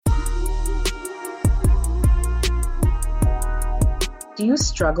Do you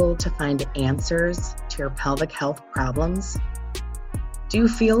struggle to find answers to your pelvic health problems? Do you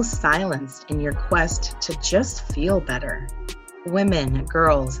feel silenced in your quest to just feel better? Women,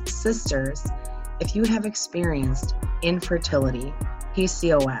 girls, sisters, if you have experienced infertility,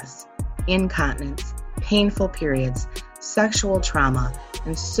 PCOS, incontinence, painful periods, sexual trauma,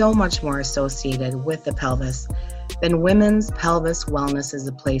 and so much more associated with the pelvis, then Women's Pelvis Wellness is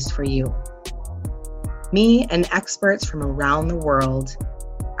a place for you. Me and experts from around the world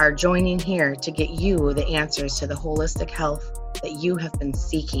are joining here to get you the answers to the holistic health that you have been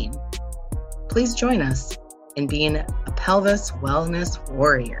seeking. Please join us in being a pelvis wellness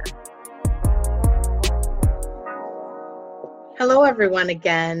warrior. Hello, everyone.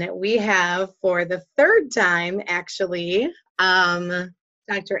 Again, we have for the third time, actually,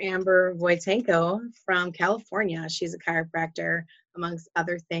 Dr. Amber Wojtenko from California. She's a chiropractor, amongst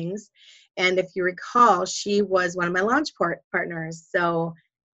other things. And if you recall, she was one of my launch partners. So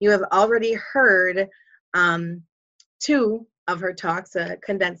you have already heard two of her talks, a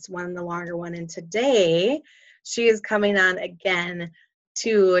condensed one and the longer one. And today she is coming on again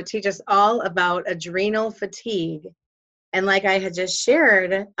to teach us all about adrenal fatigue. And like I had just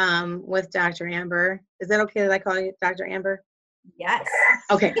shared with Dr. Amber, is that okay that I call you Dr. Amber? Yes.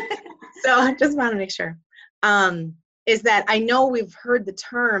 Okay. So I just want to make sure. Is that I know we've heard the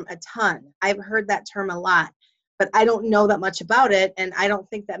term a ton. I've heard that term a lot, but I don't know that much about it, and I don't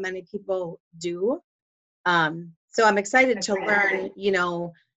think that many people do. So I'm excited to learn,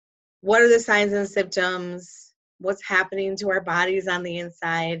 what are the signs and symptoms, what's happening to our bodies on the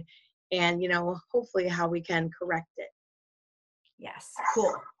inside, and, hopefully how we can correct it. Yes.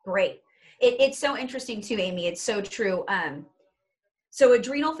 Cool. Great. It's so interesting too, Amy. It's so true. So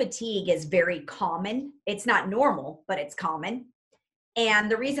adrenal fatigue is very common. It's not normal, but it's common. And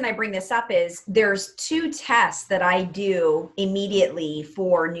the reason I bring this up is there's two tests that I do immediately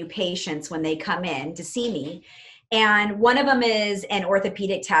for new patients when they come in to see me. And one of them is an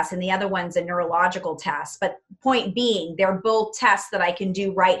orthopedic test and the other one's a neurological test. But point being, they're both tests that I can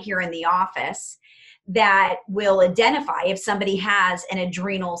do right here in the office that will identify if somebody has an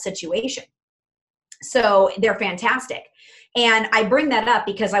adrenal situation. So they're fantastic. And I bring that up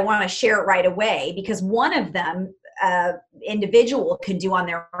because I want to share it right away, because one of them, individual can do on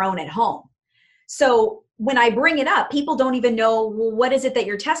their own at home. So when I bring it up, people don't even know, well, what is it that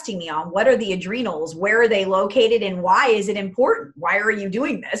you're testing me on? What are the adrenals? Where are they located? And why is it important? Why are you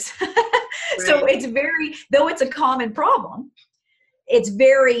doing this? Right. So it's though it's a common problem, it's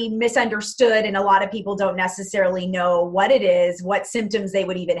very misunderstood. And a lot of people don't necessarily know what it is, what symptoms they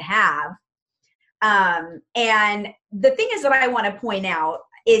would even have. And the thing is that I want to point out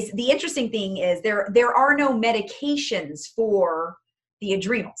is the interesting thing is there are no medications for the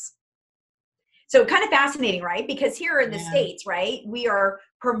adrenals. So kind of fascinating, right? Because here in the States, right, we are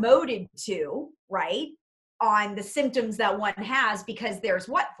promoted to, right, on the symptoms that one has because there's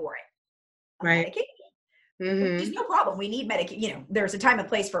what for it? Right. Medication. Mm-hmm. There's no problem. We need medication. There's a time and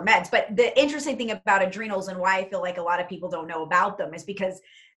place for meds. But the interesting thing about adrenals and why I feel like a lot of people don't know about them is because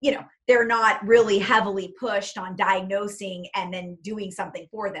they're not really heavily pushed on diagnosing and then doing something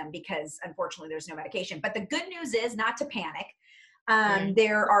for them because unfortunately there's no medication. But the good news is not to panic.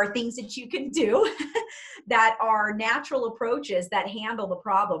 There are things that you can do that are natural approaches that handle the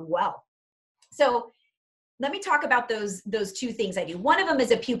problem well. So let me talk about those two things I do. One of them is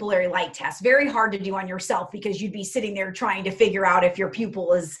a pupillary light test. Very hard to do on yourself because you'd be sitting there trying to figure out if your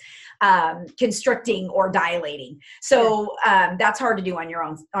pupil is constricting or dilating. So that's hard to do on your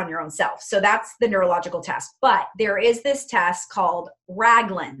own self. So that's the neurological test. But there is this test called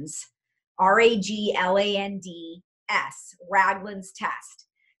Ragland's, Raglands, Ragland's test.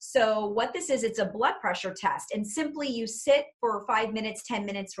 So what this is, it's a blood pressure test. And simply you sit for 5 minutes, 10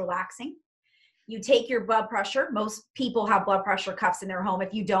 minutes relaxing. You take your blood pressure. Most people have blood pressure cuffs in their home.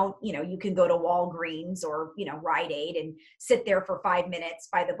 If you don't, you can go to Walgreens or, Rite Aid and sit there for 5 minutes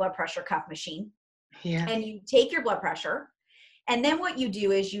by the blood pressure cuff machine. Yeah. And you take your blood pressure. And then what you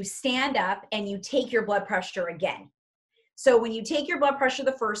do is you stand up and you take your blood pressure again. So when you take your blood pressure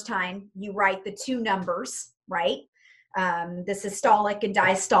the first time, you write the two numbers, right? The systolic and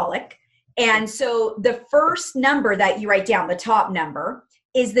diastolic. And so the first number that you write down, the top number,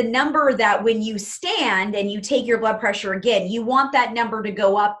 is the number that when you stand and you take your blood pressure again, you want that number to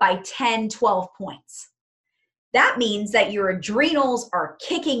go up by 10, 12 points. That means that your adrenals are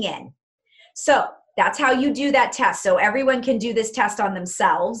kicking in. So that's how you do that test. So everyone can do this test on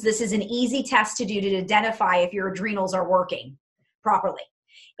themselves. This is an easy test to do to identify if your adrenals are working properly.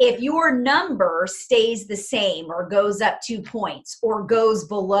 If your number stays the same or goes up 2 points or goes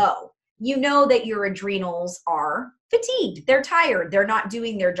below, you know that your adrenals are fatigued, they're tired, they're not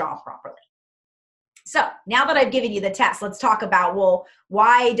doing their job properly. So now that I've given you the test, let's talk about, well,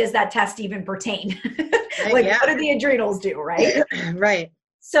 why does that test even pertain? Like, what do the adrenals do, right? Right.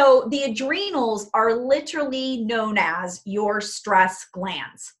 So the adrenals are literally known as your stress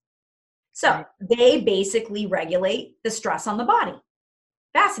glands. So they basically regulate the stress on the body.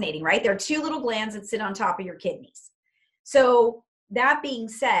 Fascinating, right? There are two little glands that sit on top of your kidneys. So that being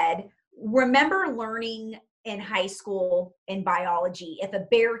said, remember learning in high school in biology, if a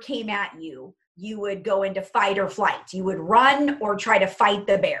bear came at you, you would go into fight or flight. You would run or try to fight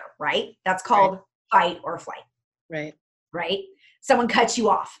the bear, right? That's called fight or flight. Right. Right? Someone cuts you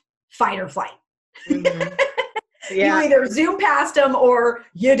off, fight or flight. Mm-hmm. Yeah. You either zoom past them or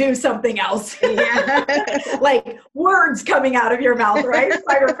you do something else. Yeah. Like words coming out of your mouth, right?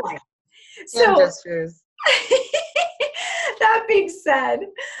 Fight or flight. So gestures. That being said,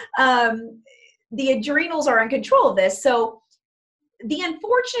 the adrenals are in control of this. So the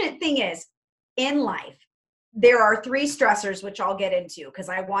unfortunate thing is, in life, there are three stressors, which I'll get into because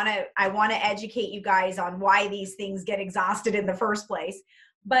I want to educate you guys on why these things get exhausted in the first place.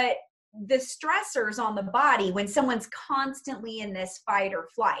 But the stressors on the body, when someone's constantly in this fight or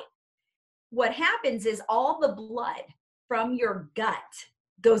flight, what happens is all the blood from your gut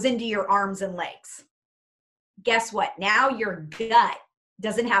goes into your arms and legs. Guess what? Now your gut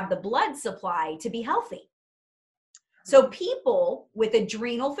doesn't have the blood supply to be healthy. So people with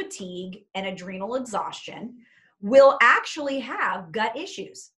adrenal fatigue and adrenal exhaustion will actually have gut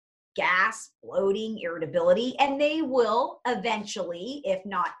issues, gas, bloating, irritability, and they will eventually, if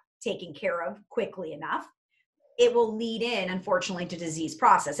not taken care of quickly enough, it will lead in, unfortunately, to disease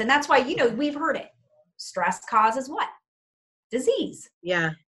process. And that's why, we've heard it. Stress causes what? Disease.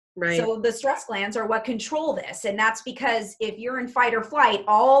 Yeah. Right. So the stress glands are what control this. And that's because if you're in fight or flight,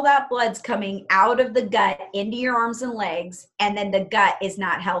 all that blood's coming out of the gut into your arms and legs, and then the gut is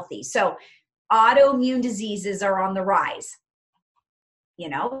not healthy. So autoimmune diseases are on the rise.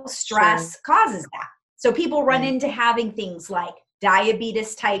 Stress causes that. So people run into having things like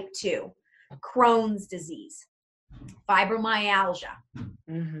diabetes type 2, Crohn's disease, fibromyalgia,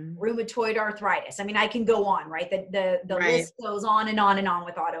 rheumatoid arthritis. I mean, I can go on, right? The list goes on and on and on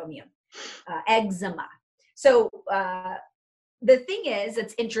with autoimmune, eczema. So the thing is,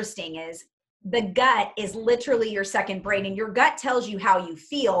 that's interesting is the gut is literally your second brain, and your gut tells you how you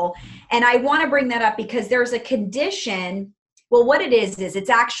feel. And I want to bring that up because there's a condition. Well, what it is it's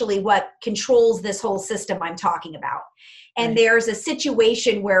actually what controls this whole system I'm talking about. And there's a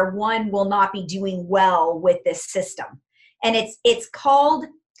situation where one will not be doing well with this system. And it's called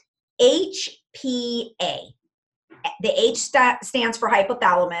HPA. The H stands for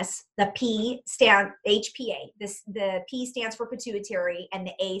hypothalamus. The P stands HPA. The P stands for pituitary, and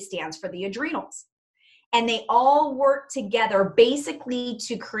the A stands for the adrenals. And they all work together basically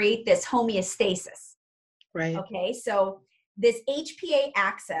to create this homeostasis. Right. Okay. So this HPA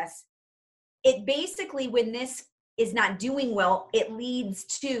axis, it basically, when this is not doing well, it leads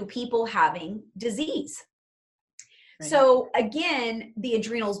to people having disease. So again, the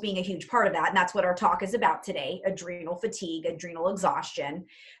adrenals being a huge part of that. And that's what our talk is about today, adrenal fatigue, adrenal exhaustion.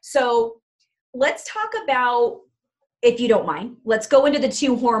 So let's talk about, if you don't mind, let's go into the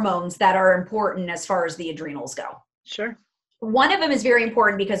two hormones that are important as far as the adrenals go. Sure. One of them is very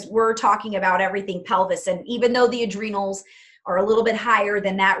important because we're talking about everything pelvis. And even though the adrenals are a little bit higher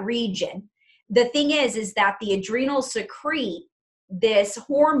than that region, the thing is that the adrenals secrete this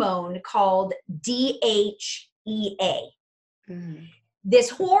hormone called DHEA. This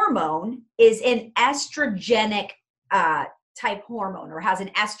hormone is an estrogenic type hormone, or has an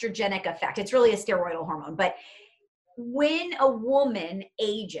estrogenic effect. It's really a steroidal hormone. But when a woman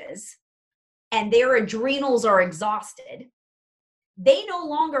ages and their adrenals are exhausted, they no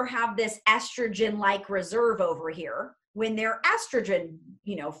longer have this estrogen-like reserve over here when their estrogen,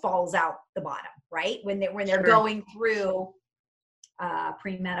 falls out the bottom, right? When they're going through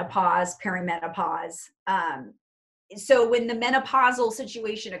premenopause, perimenopause. So when the menopausal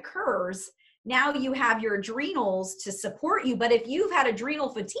situation occurs, now you have your adrenals to support you. But if you've had adrenal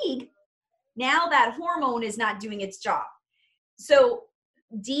fatigue, now that hormone is not doing its job. So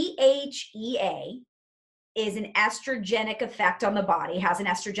DHEA is an estrogenic effect on the body, has an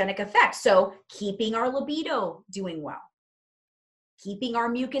estrogenic effect. So keeping our libido doing well, keeping our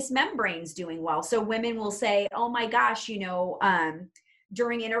mucous membranes doing well. So women will say, oh my gosh,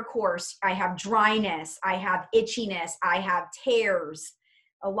 during intercourse, I have dryness, I have itchiness, I have tears.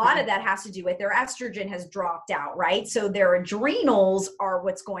 A lot of that has to do with their estrogen has dropped out, right? So their adrenals are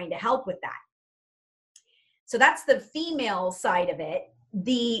what's going to help with that. So that's the female side of it.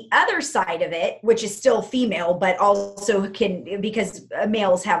 the other side of it, which is still female, but also can, because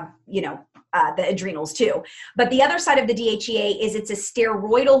males have, the adrenals too. But the other side of the DHEA is it's a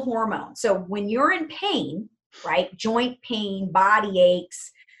steroidal hormone. So when you're in pain, right, joint pain, body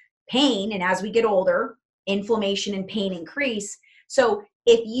aches, pain, and as we get older, inflammation and pain increase. So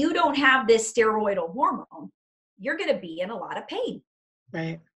if you don't have this steroidal hormone, you're going to be in a lot of pain.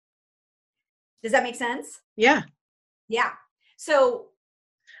 Right. Does that make sense? Yeah. Yeah. So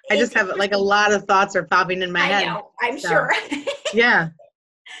I just have like a lot of thoughts are popping in my head. I know, I'm sure. Yeah.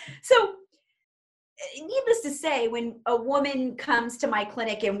 So needless to say, when a woman comes to my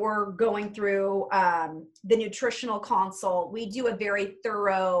clinic and we're going through the nutritional consult, we do a very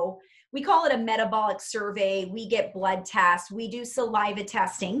thorough, we call it a metabolic survey. We get blood tests. We do saliva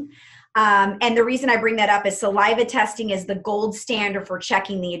testing. And the reason I bring that up is saliva testing is the gold standard for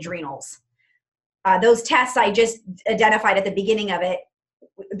checking the adrenals. Those tests I just identified at the beginning of it,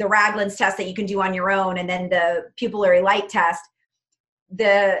 the Ragland's test that you can do on your own, and then the pupillary light test,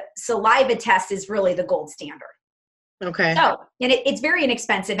 the saliva test is really the gold standard. Okay. So, and it's very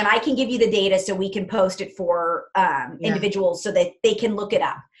inexpensive, and I can give you the data so we can post it for individuals so that they can look it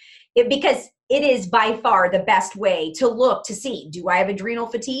up. Because it is by far the best way to look to see, do I have adrenal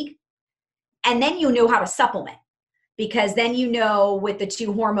fatigue? And then you know how to supplement, because then you know with the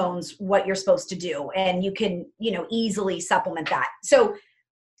two hormones what you're supposed to do, and you can, easily supplement that. So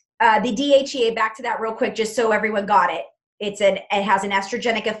the DHEA, back to that real quick, just so everyone got it. It has an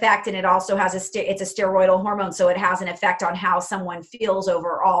estrogenic effect, and it also has it's a steroidal hormone. So it has an effect on how someone feels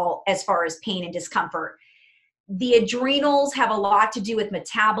overall as far as pain and discomfort. The adrenals have a lot to do with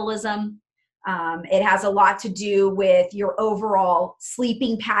metabolism. It has a lot to do with your overall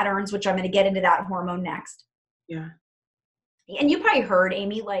sleeping patterns, which I'm going to get into that hormone next. Yeah. And you probably heard,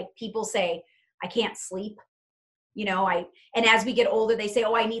 Amy, like people say, I can't sleep. And as we get older, they say,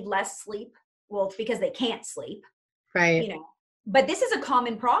 oh, I need less sleep. Well, it's because they can't sleep. Right. But this is a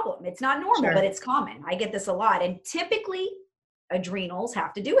common problem. It's not normal, Sure. but it's common. I get this a lot. And typically adrenals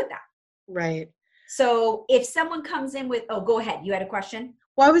have to do with that. Right. So if someone comes in with, go ahead. You had a question?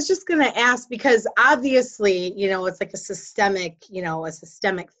 Well, I was just going to ask, because obviously, it's like a systemic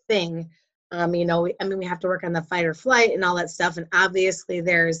thing. We have to work on the fight or flight and all that stuff. And obviously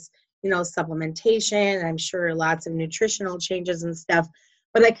there's, supplementation, and I'm sure lots of nutritional changes and stuff.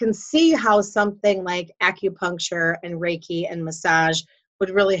 But I can see how something like acupuncture and Reiki and massage would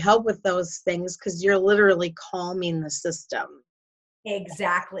really help with those things, because you're literally calming the system.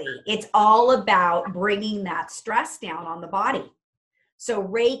 Exactly. It's all about bringing that stress down on the body. So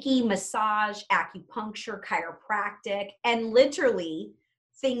Reiki, massage, acupuncture, chiropractic, and literally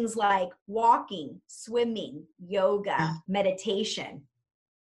things like walking, swimming, yoga, meditation.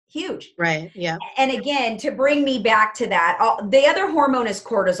 Huge. Right. Yeah. And again, to bring me back to that, the other hormone is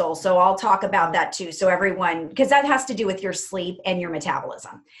cortisol. So I'll talk about that too. So everyone, because that has to do with your sleep and your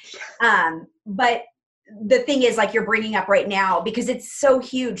metabolism. But the thing is, like you're bringing up right now, because it's so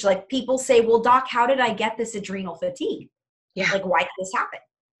huge. Like people say, well, doc, how did I get this adrenal fatigue? Yeah. Like, why did this happen?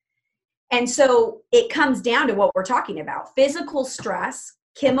 And so it comes down to what we're talking about: physical stress,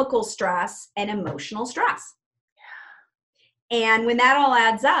 chemical stress, and emotional stress. And when that all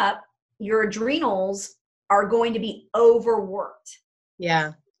adds up, your adrenals are going to be overworked.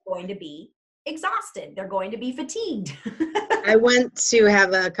 Yeah. Going to be exhausted. They're going to be fatigued. I went to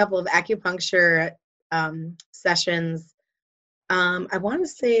have a couple of acupuncture sessions. I want to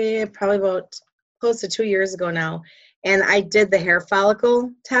say probably about close to 2 years ago now. And I did the hair follicle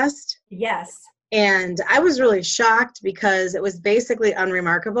test. Yes. And I was really shocked, because it was basically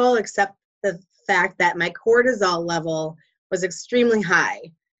unremarkable, except the fact that my cortisol level was extremely high.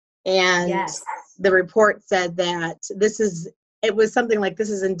 And yes. The report said that it was something like, this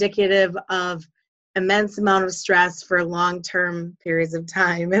is indicative of immense amount of stress for long-term periods of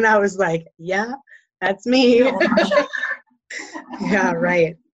time. And I was like, yeah, that's me. Yeah,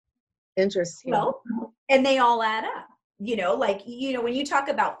 right. Interesting. Well, and they all add up, when you talk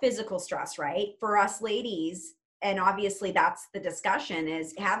about physical stress, right? For us ladies, and obviously that's the discussion,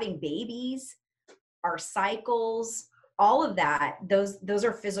 is having babies, our cycles, all of that, those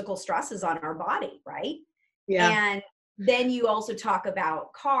are physical stresses on our body, right? Yeah. And then you also talk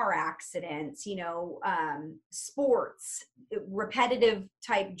about car accidents, sports, repetitive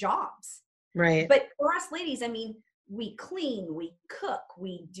type jobs. Right. But for us ladies, we clean, we cook,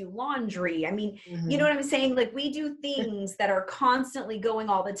 we do laundry. You know what I'm saying? Like we do things that are constantly going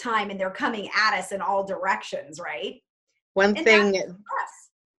all the time, and they're coming at us in all directions, right?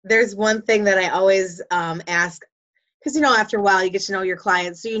 There's one thing that I always ask, because, after a while you get to know your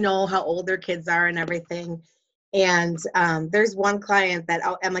clients, so you know how old their kids are and everything. And there's one client that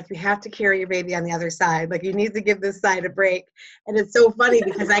I'm like, you have to carry your baby on the other side. Like, you need to give this side a break. And it's so funny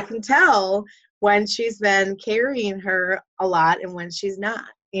because I can tell when she's been carrying her a lot and when she's not,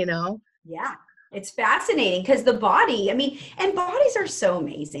 you know? Yeah, it's fascinating because the body, I mean, and bodies are so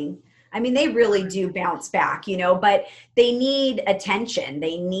amazing. I mean, they really do bounce back, you know, but they need attention.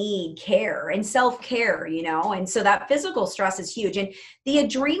 They need care and self-care, you know, and so that physical stress is huge. And the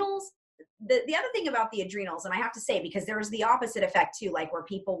adrenals, the other thing about the adrenals, and I have to say, because there's the opposite effect too, like where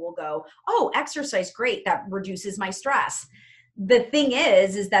people will go, oh, exercise, great, that reduces my stress. The thing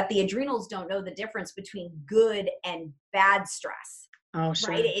is that the adrenals don't know the difference between good and bad stress. Oh,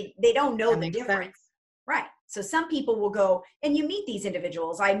 sure. Right? They don't know That the makes difference. sense. Right. So some people will go, and you meet these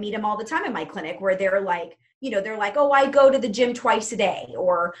individuals. I meet them all the time in my clinic where they're like, you know, they're like, oh, I go to the gym twice a day,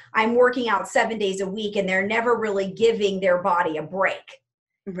 or I'm working out 7 days a week, and they're never really giving their body a break.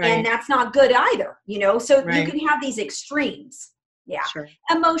 Right. And that's not good either, you know? So Right. you can have these extremes. Yeah. Sure.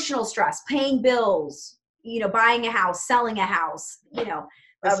 Emotional stress, paying bills, you know, buying a house, selling a house, you know,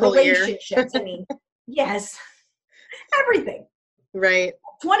 This whole year. relationships. I mean, yes, everything. Right.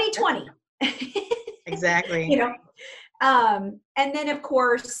 2020. Exactly. You know, and then of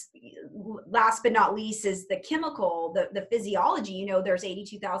course, last but not least is the chemical, the physiology. You know, there's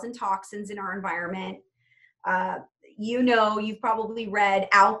 82,000 toxins in our environment. You know, you've probably read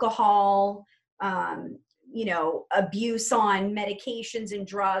alcohol, you know, abuse on medications and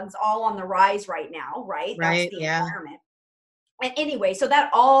drugs, all on the rise right now, right? Right. That's the Yeah. environment. And anyway, so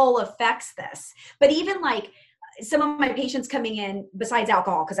that all affects this. But even like some of my patients coming in besides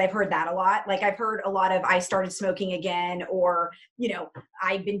alcohol, because I've heard that a lot. Like I've heard a lot of, I started smoking again, or, you know,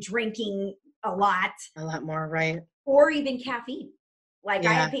 I've been drinking a lot more. Right. or even caffeine. Like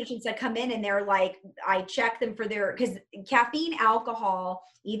I Yeah. have patients that come in and they're like, I check them for their, because caffeine, alcohol,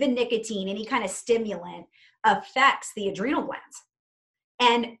 even nicotine, any kind of stimulant affects the adrenal glands.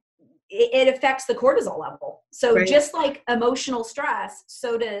 And it affects the cortisol level. So Right. just like emotional stress,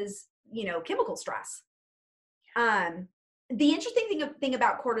 so does, you know, chemical stress. The interesting thing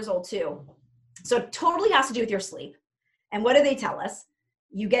about cortisol too, so it totally has to do with your sleep. And what do they tell us?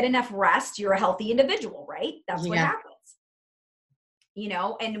 You get enough rest, you're a healthy individual, right? That's what Yeah. happens. You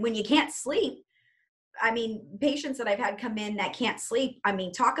know, and when you can't sleep, I mean, patients that I've had come in that can't sleep, I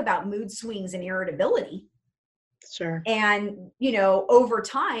mean, talk about mood swings and irritability. Sure. And, you know, over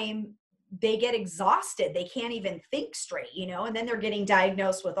time, they get exhausted. They can't even think straight, you know, and then they're getting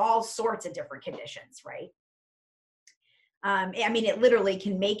diagnosed with all sorts of different conditions, right? I mean, it literally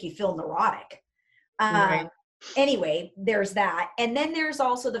can make you feel neurotic. Right. Anyway, there's that. And then there's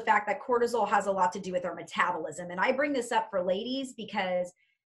also the fact that cortisol has a lot to do with our metabolism. And I bring this up for ladies because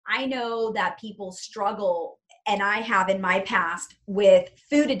I know that people struggle, and I have in my past, with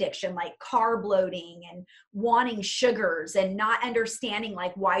food addiction, like carb loading and wanting sugars and not understanding,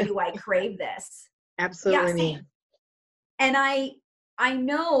 like, why do I crave this? Absolutely. Yeah, same. And I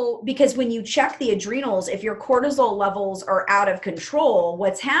know, because when you check the adrenals, if your cortisol levels are out of control,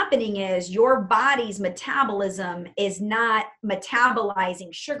 what's happening is your body's metabolism is not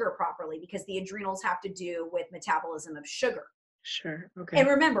metabolizing sugar properly, because the adrenals have to do with metabolism of sugar. Sure. Okay. And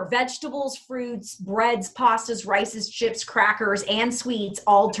remember, vegetables, fruits, breads, pastas, rices, chips, crackers, and sweets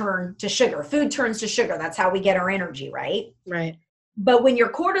all turn to sugar. Food turns to sugar. That's how we get our energy, right? Right. But when your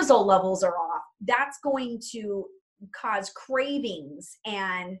cortisol levels are off, that's going to cause cravings,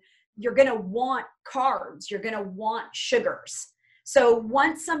 and you're going to want carbs, you're going to want sugars. So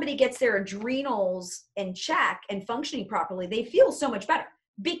once somebody gets their adrenals in check and functioning properly, they feel so much better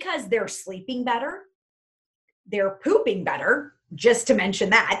because they're sleeping better, they're pooping better, just to mention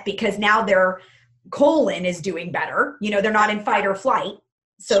that, because now their colon is doing better. You know, they're not in fight or flight,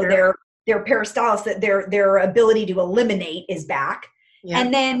 so Sure. their peristalsis, their ability to eliminate is back. Yeah.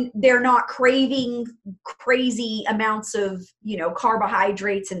 And then they're not craving crazy amounts of, you know,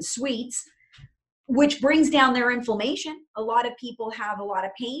 carbohydrates and sweets, which brings down their inflammation. A lot of people have a lot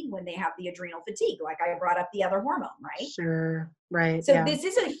of pain when they have the adrenal fatigue, like I brought up the other hormone, right? Sure. Right. So Yeah. this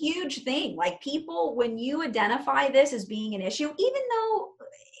is a huge thing. Like, people, when you identify this as being an issue, even though,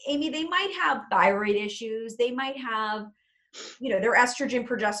 Amy, they might have thyroid issues, they might have, you know, their estrogen,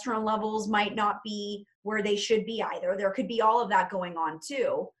 progesterone levels might not be where they should be either. There could be all of that going on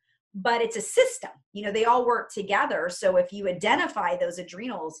too, but it's a system. You know, they all work together. So if you identify those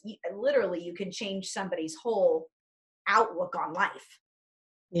adrenals, literally you can change somebody's whole outlook on life.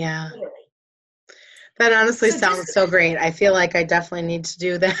 Yeah. Literally. That honestly sounds so great. I feel like I definitely need to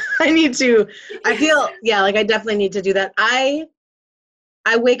do that. I feel, yeah, like I definitely need to do that. I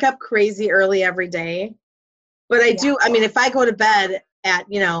wake up crazy early every day, but I do, I mean, if I go to bed at,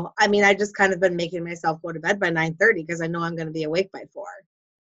 you know, I mean, I just kind of been making myself go to bed by 9:30 because I know I'm going to be awake by 4.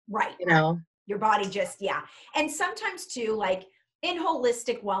 Right. You know? Your body just, yeah. And sometimes too, like in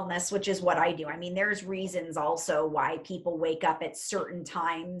holistic wellness, which is what I do. I mean, there's reasons also why people wake up at certain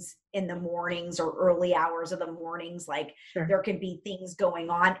times in the mornings or early hours of the mornings. Like Sure. there could be things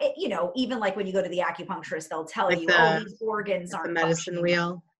going on. You know, even like when you go to the acupuncturist, they'll tell Like you, the, these organs like the aren't medicine functioning.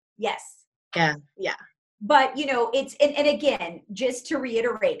 wheel. Yes. Yeah. Yeah. But, you know, it's, and again, just to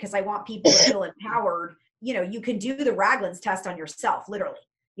reiterate, because I want people to feel empowered, you know, you can do the Ragland's test on yourself, literally.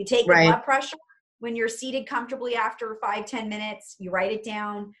 You take the Right. blood pressure when you're seated comfortably after 5-10 minutes, you write it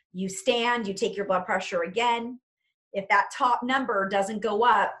down, you stand, you take your blood pressure again. If that top number doesn't go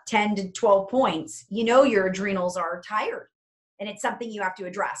up 10 to 12 points, you know your adrenals are tired and it's something you have to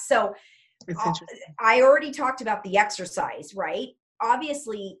address. So I already talked about the exercise, right?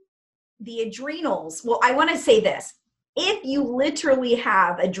 Obviously, the adrenals, well, I want to say this. If you literally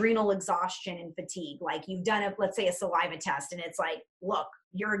have adrenal exhaustion and fatigue, like you've done a, let's say a saliva test and it's like, look,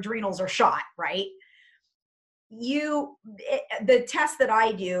 your adrenals are shot, right? The test that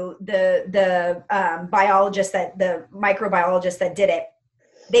I do, the biologist the microbiologist that did it,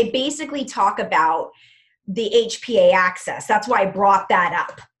 they basically talk about the HPA axis. That's why I brought that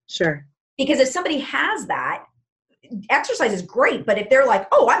up. Sure. Because if somebody has that, exercise is great, but if they're like,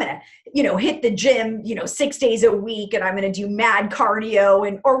 oh, I'm going to, you know, hit the gym, you know, 6 days a week and I'm going to do mad cardio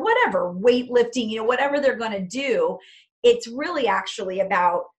and, or whatever, weightlifting, you know, whatever they're going to do, it's really actually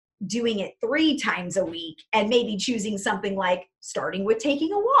about doing it 3 times a week and maybe choosing something like starting with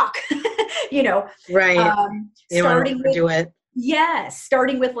taking a walk, you know, right. Starting with, do it. Yes.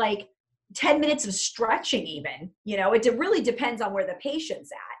 Starting with like 10 minutes of stretching even, you know, it really depends on where the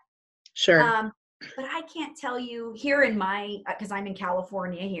patient's at. Sure. But I can't tell you here in my, because I'm in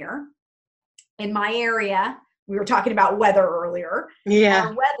California here, in my area, we were talking about weather earlier. Yeah.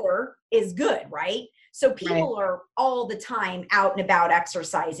 Our weather is good, right? So people are all the time out and about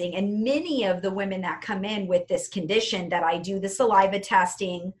exercising. And many of the women that come in with this condition that I do the saliva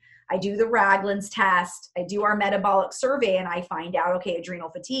testing, I do the Ragland's test, I do our metabolic survey, and I find out, okay, adrenal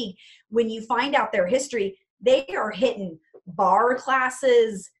fatigue. When you find out their history, they are hitting bar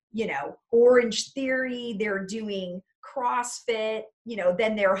classes, you know, Orange Theory, they're doing CrossFit, you know,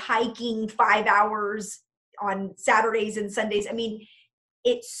 then they're hiking 5 hours on Saturdays and Sundays. I mean,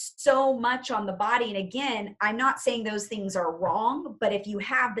 it's so much on the body. And again, I'm not saying those things are wrong, but if you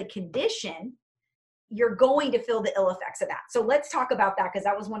have the condition, you're going to feel the ill effects of that. So let's talk about that, because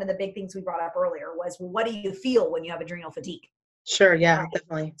that was one of the big things we brought up earlier was, well, what do you feel when you have adrenal fatigue? Sure. Yeah,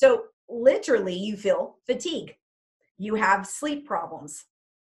 definitely. So literally you feel fatigue. You have sleep problems.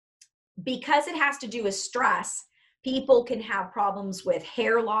 Because it has to do with stress, people can have problems with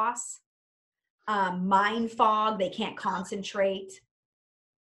hair loss, mind fog, they can't concentrate.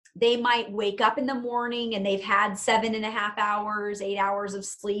 They might wake up in the morning and they've had 7.5 hours, 8 hours of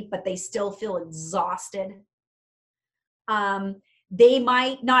sleep, but they still feel exhausted. They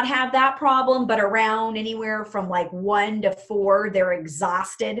might not have that problem, but around anywhere from like 1 to 4, they're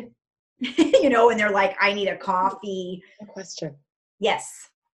exhausted, you know, and they're like, I need a coffee. A question. Yes.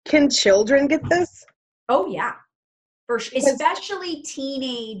 Can children get this? Oh, yeah. Especially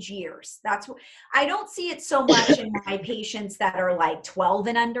teenage years. That's what I don't see it so much in my patients that are like 12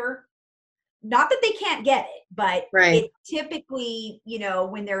 and under. Not that they can't get it, but it typically, you know,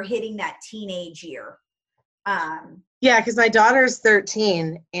 when they're hitting that teenage year. Yeah, because my daughter's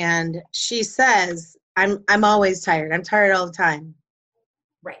 13 and she says, I'm always tired. I'm tired all the time.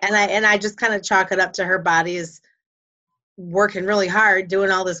 Right. And I just kind of chalk it up to her body is working really hard, doing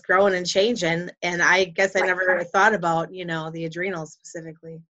all this growing and changing. And I guess I never thought about, you know, the adrenals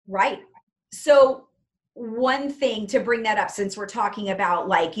specifically. Right. So one thing to bring that up, since we're talking about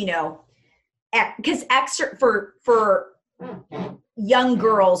like, you know, because for young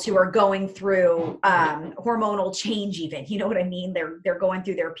girls who are going through hormonal change, even, you know what I mean? They're going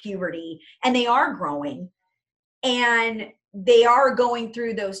through their puberty and they are growing and they are going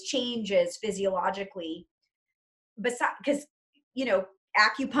through those changes physiologically. Besides, because, you know,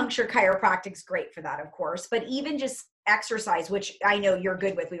 acupuncture, chiropractic's great for that, of course, but even just exercise, which I know you're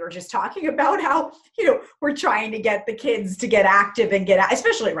good with. We were just talking about how, you know, we're trying to get the kids to get active and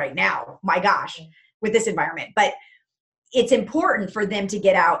especially right now, my gosh, with this environment. But it's important for them to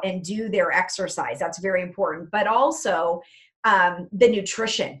get out and do their exercise. That's very important. But also the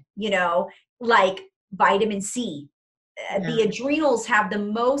nutrition, you know, like vitamin C. The adrenals have the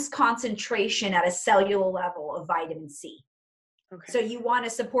most concentration at a cellular level of vitamin C. Okay. So you want to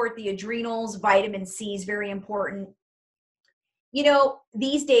support the adrenals. Vitamin C is very important.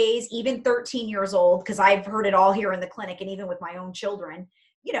 these days, even 13 years old, because I've heard it all here in the clinic and even with my own children,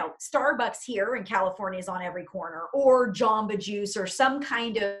 Starbucks here in California is on every corner, or Jamba Juice, or some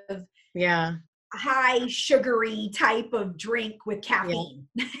kind of high sugary type of drink with caffeine.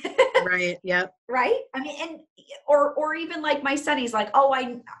 Yeah. Right. Yep. Right. I mean, or even like my son, he's like, oh,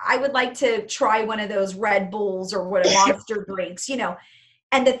 I would like to try one of those Red Bulls or what a Monster drinks,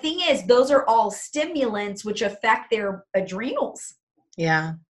 And the thing is, those are all stimulants which affect their adrenals.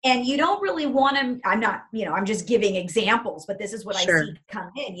 Yeah. And you don't really want them. I'm not, I'm just giving examples, but this is what I see come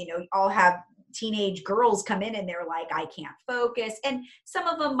in. I'll have teenage girls come in and they're like, I can't focus. And some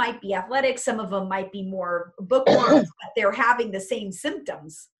of them might be athletic. Some of them might be more bookworms, but they're having the same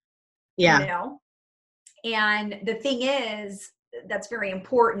symptoms. Yeah. And the thing is, that's very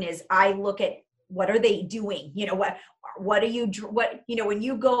important, is I look at what are they doing? What are you, when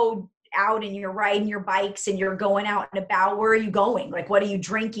you go out and you're riding your bikes and you're going out and about, where are you going? Like, what are you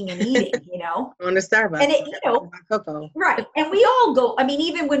drinking and eating, Going to Starbucks. And cocoa. Right. And we all go, I mean,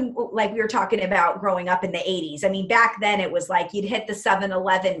 even when, like we were talking about growing up in the 80s, I mean, back then it was like, you'd hit the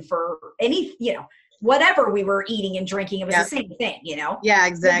 7-Eleven for any, whatever we were eating and drinking. It was the same thing, Yeah,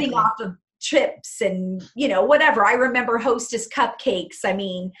 exactly. Living off of chips and, whatever. I remember Hostess cupcakes. I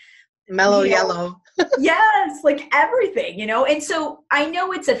mean, Mellow Yellow. Yes, like everything, And so I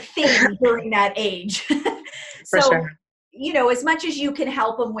know it's a thing during that age. For sure. As much as you can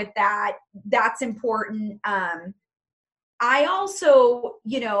help them with that, that's important. I also,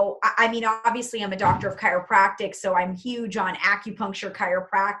 I mean, obviously I'm a doctor of chiropractic, so I'm huge on acupuncture,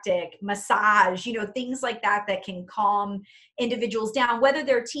 chiropractic, massage, things like that can calm individuals down, whether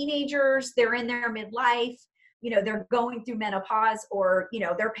they're teenagers, they're in their midlife, they're going through menopause, or,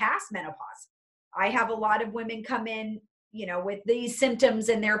 they're past menopause. I have a lot of women come in, with these symptoms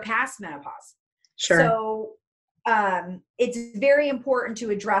and they're past menopause. Sure. So it's very important to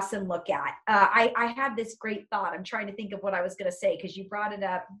address and look at. I had this great thought. I'm trying to think of what I was going to say, because you brought it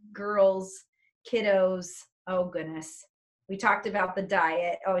up, girls, kiddos. Oh goodness. We talked about the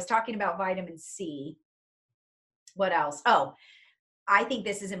diet. I was talking about vitamin C. What else? Oh, I think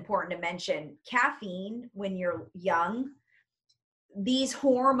this is important to mention. Caffeine, when you're young, these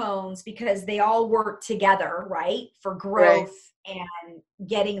hormones, because they all work together, right? For growth and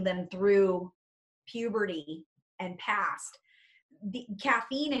getting them through puberty and past. The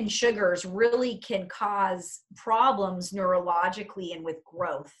caffeine and sugars really can cause problems neurologically and with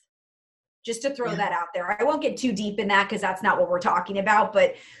growth. Just to throw that out there. I won't get too deep in that because that's not what we're talking about.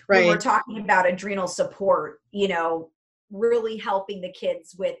 But when we're talking about adrenal support, really helping the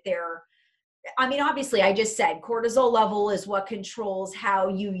kids with their, I mean, obviously I just said cortisol level is what controls how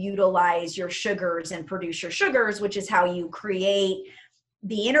you utilize your sugars and produce your sugars, which is how you create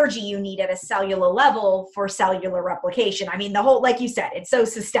the energy you need at a cellular level for cellular replication. I mean, the whole, like you said, it's so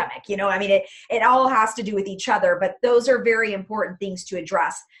systemic, I mean, it all has to do with each other, but those are very important things to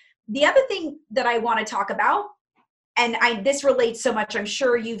address. The other thing that I want to talk about, and this relates so much, I'm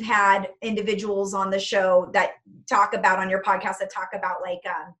sure you've had individuals on the show that talk about, on your podcast, that talk about like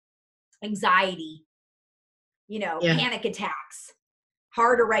anxiety, panic attacks,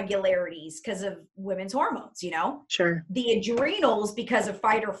 heart irregularities because of women's hormones, Sure. The adrenals, because of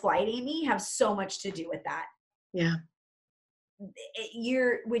fight or flight, Amy, have so much to do with that. Yeah.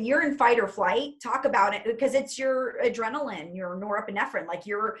 When you're in fight or flight, talk about it, because it's your adrenaline, your norepinephrine, like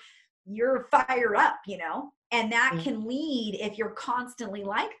you're fired up, and that can lead, if you're constantly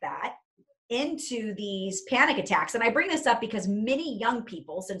like that, into these panic attacks. And I bring this up because many young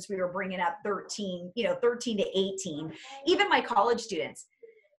people, since we were bringing up 13 to 18, even my college students,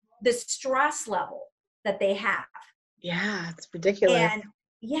 the stress level that they have. Yeah, it's ridiculous. And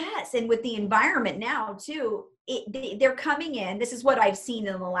yes, and with the environment now too, they're coming in. This is what I've seen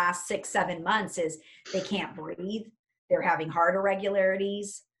in the last 6-7 months, is they can't breathe. They're having heart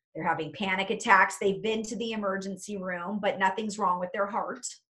irregularities. They're having panic attacks. They've been to the emergency room, but nothing's wrong with their heart.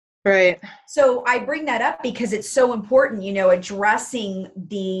 Right. So I bring that up because it's so important, addressing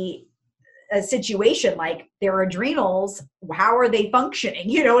the situation, like their adrenals, how are they functioning?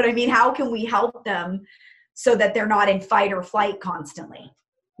 You know what I mean? How can we help them so that they're not in fight or flight constantly?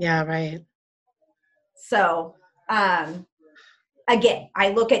 Yeah, right. So, again, I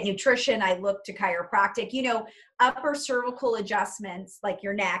look at nutrition, I look to chiropractic, upper cervical adjustments, like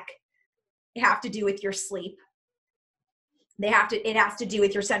your neck, have to do with your sleep. It has to do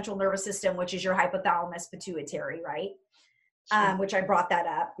with your central nervous system, which is your hypothalamus pituitary, right? Which I brought that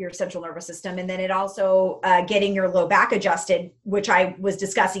up, your central nervous system. And then it also getting your low back adjusted, which I was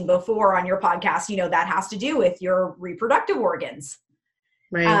discussing before on your podcast, that has to do with your reproductive organs.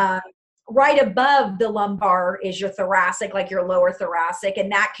 Right. right above the lumbar is your thoracic, like your lower thoracic,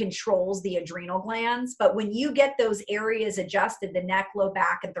 and that controls the adrenal glands. But when you get those areas adjusted, the neck, low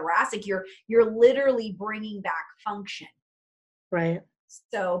back, and thoracic, you're literally bringing back function. Right.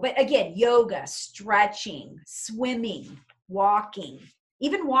 So, but again, yoga, stretching, swimming, walking,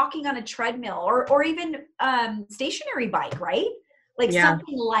 even walking on a treadmill, or even stationary bike, right? Like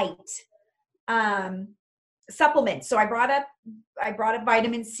something light. Supplements. So I brought up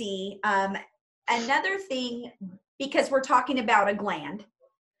vitamin C. Another thing, because we're talking about a gland,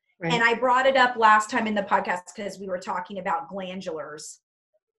 Right. and I brought it up last time in the podcast because we were talking about glandulars.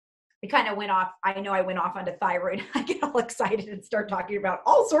 We kind of went off. I know I went off onto thyroid. I get all excited and start talking about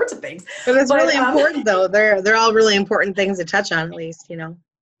all sorts of things. But it's really important, though. They're all really important things to touch on, at least, you know.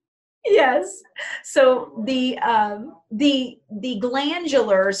 Yes. So the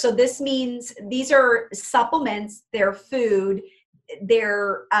glandular. So this means these are supplements. They're food.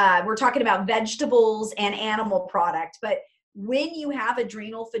 We're talking about vegetables and animal product. But when you have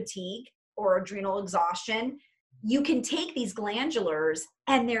adrenal fatigue or adrenal exhaustion, you can take these glandulars,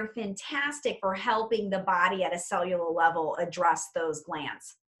 and they're fantastic for helping the body at a cellular level address those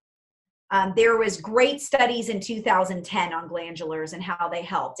glands. There was great studies in 2010 on glandulars and how they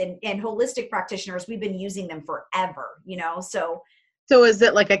helped. And holistic practitioners, we've been using them forever, you know. So is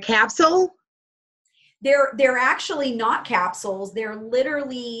it like a capsule? They're actually not capsules. They're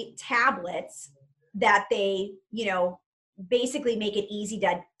literally tablets that they, you know, basically make it easy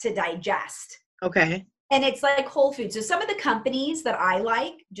to digest. Okay. And it's like whole food. So some of the companies that I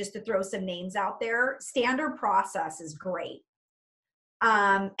like, just to throw some names out there, Standard Process is great.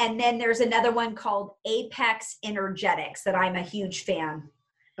 And then there's another one called Apex Energetics that I'm a huge fan.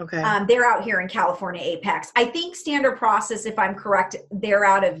 Okay. They're out here in California, Apex. I think Standard Process, if I'm correct, they're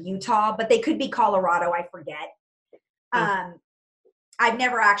out of Utah, but they could be Colorado. I forget. I've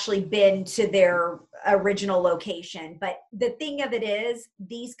never actually been to their original location, but the thing of it is,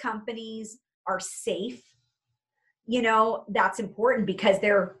 these companies are safe. You know, that's important because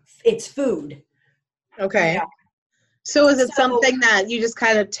it's food. Okay. You know? So is it something that you just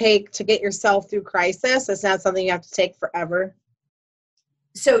kind of take to get yourself through crisis? It's not something you have to take forever?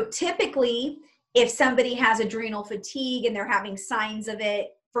 So typically, if somebody has adrenal fatigue and they're having signs of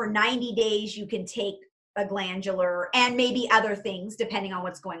it, for 90 days, you can take a glandular and maybe other things depending on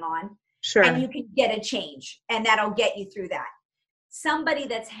what's going on. Sure. And you can get a change, and that'll get you through that. Somebody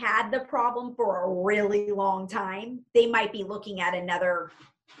that's had the problem for a really long time, they might be looking at another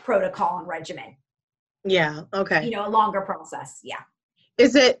protocol and regimen. Yeah. Okay. You know, a longer process. Yeah.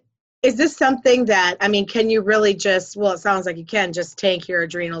 Is this something that, I mean, can you really just, well, it sounds like you can just tank your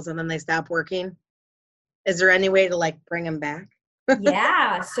adrenals and then they stop working? Is there any way to like bring them back?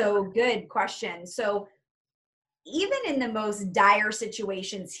 Yeah. So good question. So even in the most dire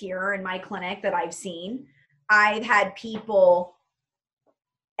situations here in my clinic that I've seen, I've had people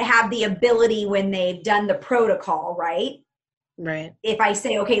have the ability when they've done the protocol, right? Right. If I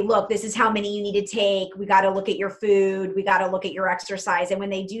say, okay, look, this is how many you need to take. We got to look at your food. We got to look at your exercise. And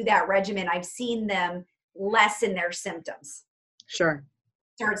when they do that regimen, I've seen them lessen their symptoms. Sure.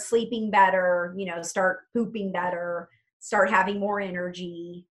 Start sleeping better, you know, start pooping better, start having more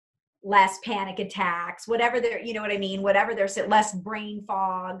energy, less panic attacks, whatever they're, you know what I mean? Whatever they're, less brain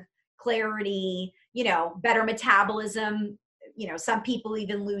fog, clarity, you know, better metabolism. You know, some people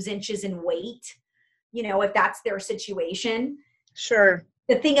even lose inches in weight, you know, if that's their situation. Sure.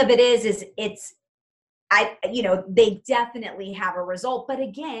 The thing of it is you know, they definitely have a result. But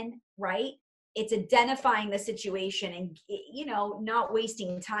again, right, it's identifying the situation and, you know, not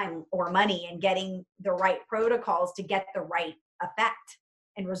wasting time or money and getting the right protocols to get the right effect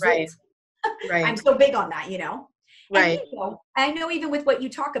and results. Right. I'm so big on that, you know. Right. And, you know, I know even with what you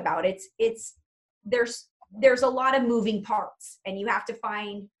talk about, there's a lot of moving parts, and you have to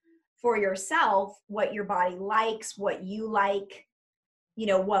find for yourself what your body likes, what you like, you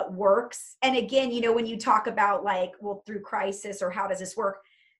know, what works. And again, you know, when you talk about like, well, through crisis or how does this work?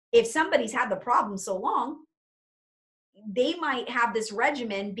 If somebody's had the problem so long, they might have this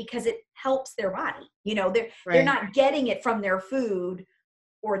regimen because it helps their body. You know, they're not getting it from their food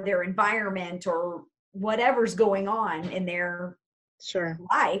or their environment or whatever's going on in their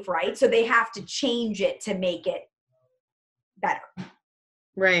life, right? So they have to change it to make it better.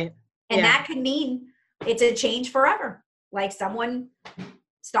 Right. And that could mean it's a change forever. Like someone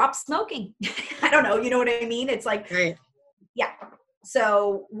stops smoking. I don't know. You know what I mean? It's like, yeah.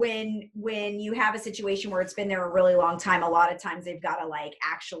 So when you have a situation where it's been there a really long time, a lot of times they've got to like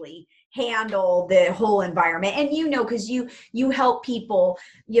actually handle the whole environment. And you know, because you help people,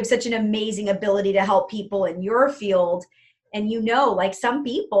 you have such an amazing ability to help people in your field. And you know, like some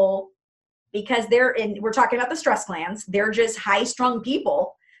people, because we're talking about the stress glands. They're just high strung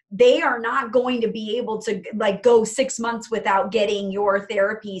people. They are not going to be able to like go 6 months without getting your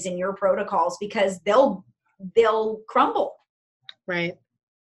therapies and your protocols because they'll crumble. Right.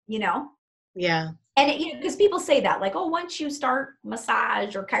 You know? Yeah. And because people say that like, oh, once you start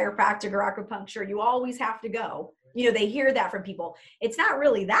massage or chiropractic or acupuncture, you always have to go. They hear that from people. It's not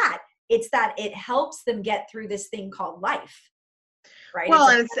really that. It's that it helps them get through this thing called life. Right.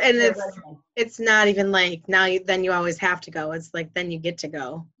 Well, it's not even like then you always have to go. It's like, then you get to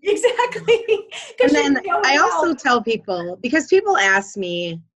go. Exactly. And then I also tell people, because people ask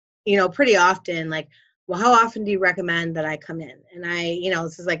me, pretty often, like, well, how often do you recommend that I come in? And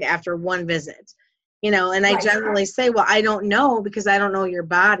this is like after one visit, and I generally say, well, I don't know because I don't know your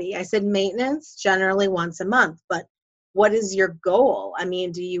body. I said maintenance generally once a month, but what is your goal? I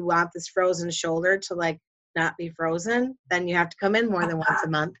mean, do you want this frozen shoulder to like not be frozen? Then you have to come in more than once a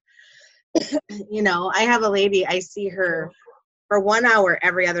month. I have a lady, I see her for 1 hour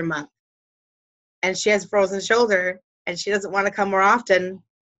every other month, and she has a frozen shoulder and she doesn't want to come more often.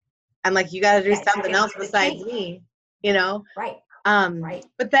 I'm like, you got to do something else besides me, Right. Right.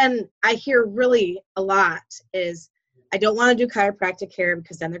 But then I hear really a lot is I don't want to do chiropractic care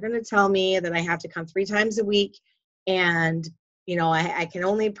because then they're going to tell me that I have to come 3 times a week. And, I can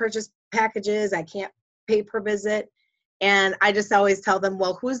only purchase packages. I can't pay per visit. And I just always tell them,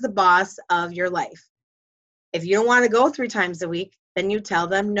 well, who's the boss of your life? If you don't want to go 3 times a week, then you tell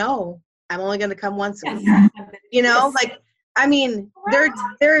them, no, I'm only going to come once a week. Like, I mean,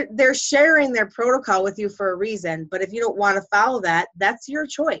 they're sharing their protocol with you for a reason, but if you don't want to follow that, that's your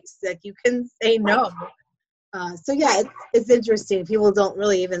choice. Like, you can say no. So yeah, it's interesting. People don't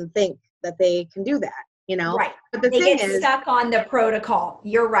really even think that they can do that, Right. But the they thing get is, stuck on the protocol.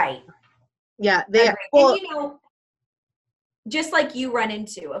 You're right. Yeah, and just like you run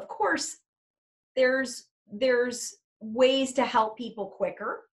into, of course, there's ways to help people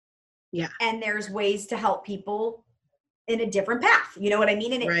quicker. Yeah. And there's ways to help people in a different path. You know what I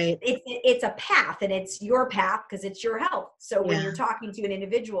mean? And it's a path, and it's your path because it's your health. So when you're talking to an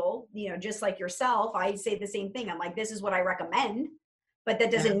individual, just like yourself, I say the same thing. I'm like, this is what I recommend, but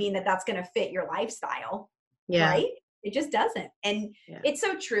that doesn't mean that that's going to fit your lifestyle. Yeah. Right? It just doesn't. And it's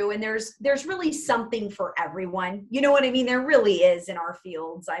so true. And there's really something for everyone. You know what I mean? There really is in our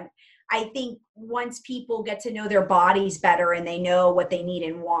fields. I think once people get to know their bodies better and they know what they need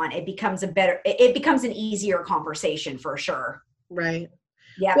and want, it becomes an easier conversation for sure. Right.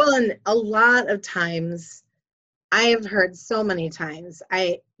 Yeah. Well, and a lot of times I have heard so many times,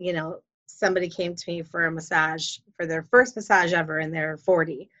 somebody came to me for a massage for their first massage ever and they're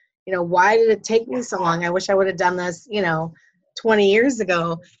 40. Why did it take me so long? I wish I would have done this, 20 years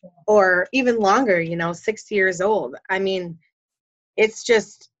ago or even longer, 60 years old. I mean, it's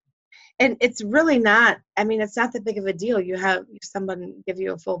just, and it's really not, it's not that big of a deal. You have someone give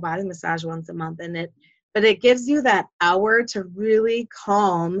you a full body massage once a month but it gives you that hour to really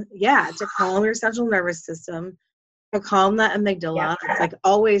calm your central nervous system, to calm that amygdala. It's like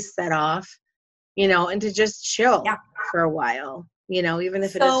always set off, and to just chill for a while, even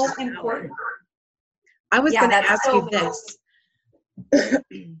if it is so important. I was going to ask you this.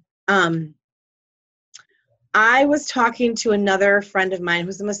 I was talking to another friend of mine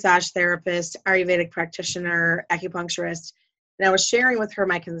who's a massage therapist, Ayurvedic practitioner, acupuncturist, and I was sharing with her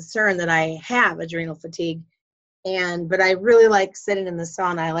my concern that I have adrenal fatigue, but I really like sitting in the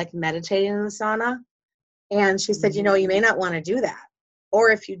sauna. I like meditating in the sauna. And she said, you may not want to do that. Or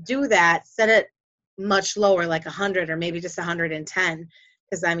if you do that, set it much lower, like 100 or maybe just 110.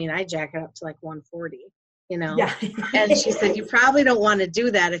 Because, I jack it up to like 140, Yeah. And she said, you probably don't want to do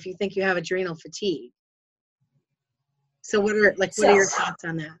that if you think you have adrenal fatigue. So what are your thoughts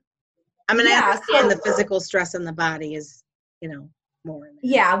on that? I understand the physical stress on the body is, more.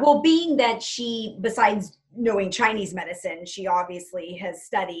 Yeah. Well, being that she, besides knowing Chinese medicine, she obviously has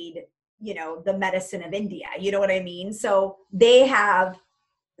studied, the medicine of India. You know what I mean? So they have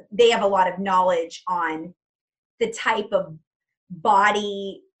a lot of knowledge on the type of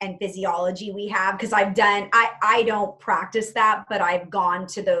body and physiology we have. Cause I don't practice that, but I've gone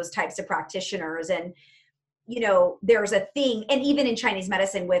to those types of practitioners and, there's a thing, and even in Chinese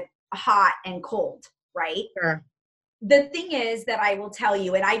medicine with hot and cold, right? Sure. The thing is that I will tell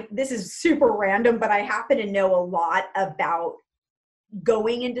you, and this is super random, but I happen to know a lot about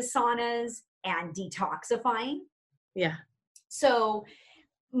going into saunas and detoxifying. Yeah. So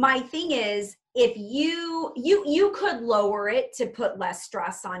my thing is, if you could lower it to put less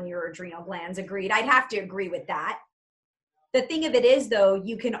stress on your adrenal glands, agreed. I'd have to agree with that. The thing of it is, though,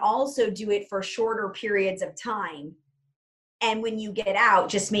 you can also do it for shorter periods of time And when you get out,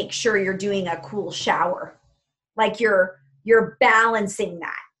 just make sure you're doing a cool shower. Like you're balancing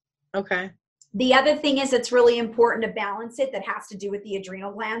that. Okay. The other thing is it's really important to balance it that has to do with the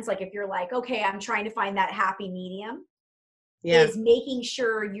adrenal glands. Like if you're like, okay, I'm trying to find that happy medium, is making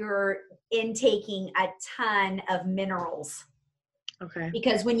sure you're intaking a ton of minerals. Okay.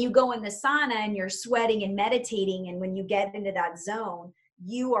 Because when you go in the sauna and you're sweating and meditating, and when you get into that zone,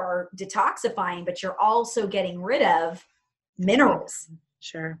 you are detoxifying, but you're also getting rid of minerals.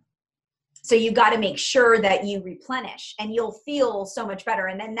 Sure. So you got to make sure that you replenish, and you'll feel so much better.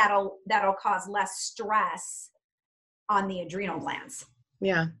 And then that'll cause less stress on the adrenal glands.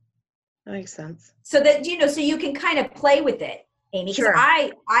 Yeah, that makes sense. So that, so you can kind of play with it, Amy, because Sure.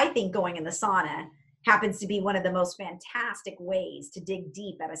 I think going in the sauna happens to be one of the most fantastic ways to dig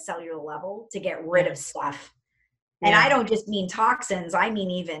deep at a cellular level to get rid of stuff. And I don't just mean toxins. I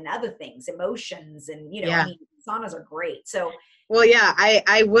mean, even other things, emotions, and, I mean, saunas are great. So, well, yeah,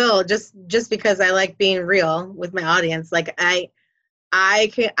 I will just because I like being real with my audience. Like I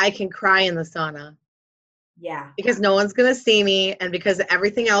can cry in the sauna. Yeah. Because no one's going to see me, and because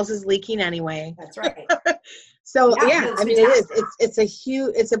everything else is leaking anyway. That's right. So I mean,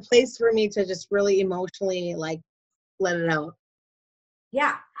 it's a place for me to just really emotionally like let it out.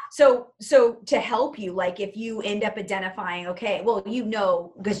 Yeah. So to help you, like if you end up identifying, okay, well,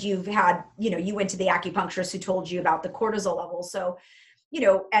 because you've had, you went to the acupuncturist who told you about the cortisol levels. So,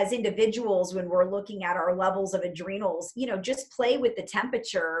 as individuals, when we're looking at our levels of adrenals, just play with the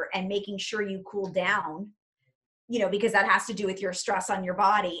temperature and making sure you cool down, because that has to do with your stress on your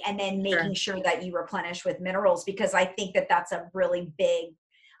body, and then making sure that you replenish with minerals, because I think that that's a really big,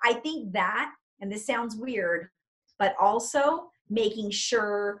 I think that, and this sounds weird, but also making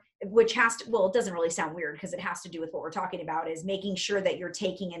sure, which has to, well, it doesn't really sound weird because it has to do with what we're talking about, is making sure that you're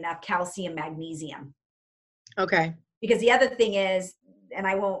taking enough calcium, magnesium. Okay. Because the other thing is, and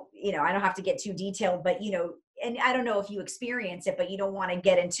I won't, I don't have to get too detailed, but, and I don't know if you experience it, but you don't want to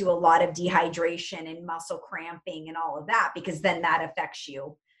get into a lot of dehydration and muscle cramping and all of that, because then that affects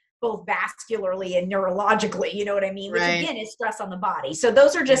you both vascularly and neurologically, you know what I mean? Which again is stress on the body. So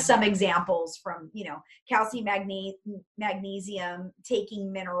those are just some examples from, calcium, magnesium,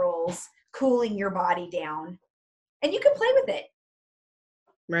 taking minerals, cooling your body down, and you can play with it.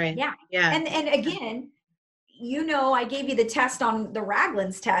 Right. Yeah. Yeah. And again, I gave you the test on the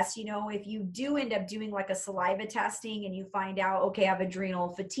Ragland's test. If you do end up doing like a saliva testing and you find out, okay, I have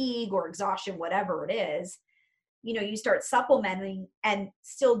adrenal fatigue or exhaustion, whatever it is, you start supplementing and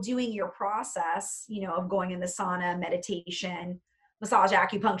still doing your process, of going in the sauna, meditation, massage,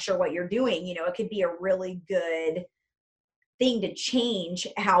 acupuncture, what you're doing, it could be a really good thing to change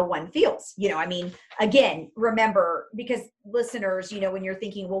how one feels. I mean, again, remember, because listeners, when you're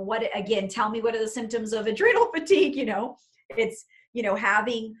thinking, well, tell me, what are the symptoms of adrenal fatigue? It's,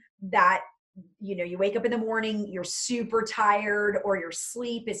 having that, you wake up in the morning, you're super tired, or your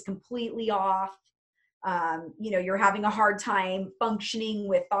sleep is completely off. You're having a hard time functioning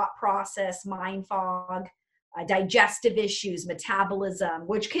with thought process, mind fog, digestive issues, metabolism,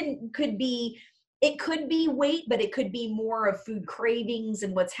 which could be weight, but it could be more of food cravings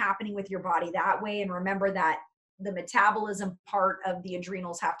and what's happening with your body that way. And remember that the metabolism part of the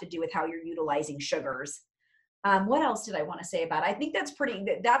adrenals have to do with how you're utilizing sugars. What else did I want to say about it? I think that's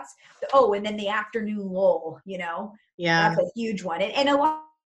and then the afternoon lull, that's a huge one. And a lot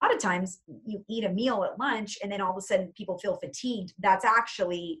of times you eat a meal at lunch and then all of a sudden people feel fatigued. That's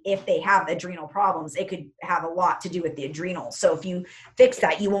actually, if they have adrenal problems, it could have a lot to do with the adrenals. So if you fix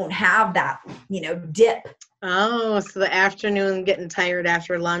that, you won't have that, dip. Oh, so the afternoon getting tired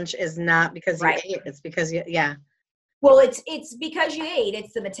after lunch is not because you ate. It's because Well, it's because you ate,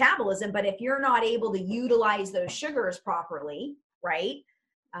 it's the metabolism. But if you're not able to utilize those sugars properly, right?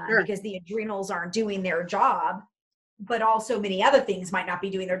 Because the adrenals aren't doing their job, but also many other things might not be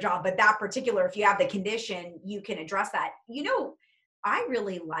doing their job. But that particular, if you have the condition, you can address that. I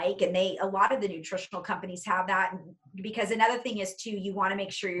really like, and a lot of the nutritional companies have that, because another thing is too, you want to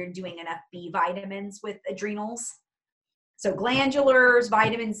make sure you're doing enough B vitamins with adrenals. So glandulars,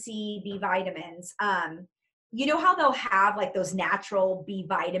 vitamin C, B vitamins. You know how they'll have like those natural B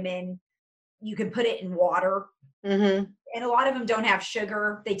vitamin, you can put it in water. Mm-hmm. And a lot of them don't have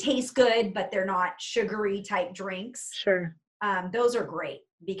sugar. They taste good, but they're not sugary type drinks. Sure. Those are great,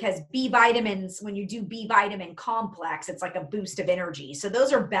 because B vitamins, when you do B vitamin complex, it's like a boost of energy. So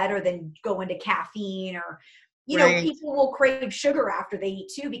those are better than going to caffeine, or, people will crave sugar after they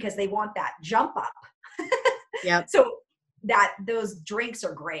eat too, because they want that jump up. Yeah. So those drinks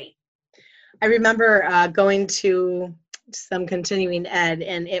are great. I remember going to some continuing ed,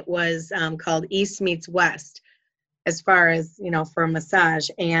 and it was called East Meets West. as far as, for a massage.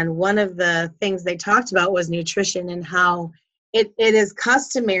 And one of the things they talked about was nutrition and how it is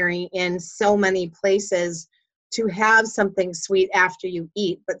customary in so many places to have something sweet after you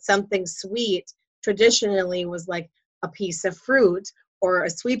eat, but something sweet traditionally was like a piece of fruit or a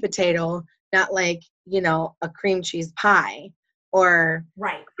sweet potato, not like, a cream cheese pie or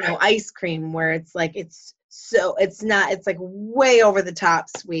right. Ice cream, where it's like, it's like way over the top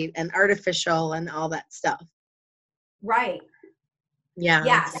sweet and artificial and all that stuff. Right.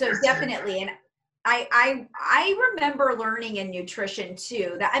 Yeah. So definitely. And I remember learning in nutrition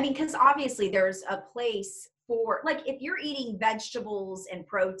too, that, because obviously there's a place for, like, if you're eating vegetables and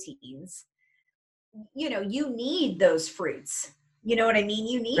proteins, you need those fruits. You know what I mean?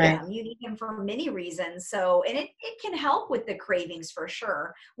 You need right. them. You need them for many reasons. So, and it can help with the cravings for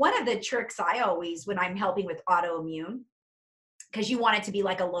sure. One of the tricks I always, when I'm helping with autoimmune, because you want it to be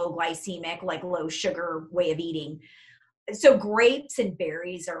like a low glycemic, like low sugar way of eating. So grapes and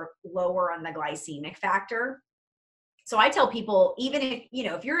berries are lower on the glycemic factor. So I tell people, even if,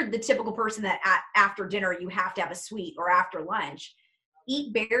 if you're the typical person that after dinner, you have to have a sweet, or after lunch,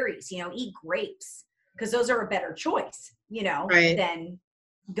 eat berries, eat grapes, because those are a better choice, right. than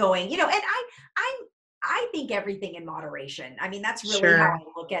going, and I think everything in moderation. That's really sure. how I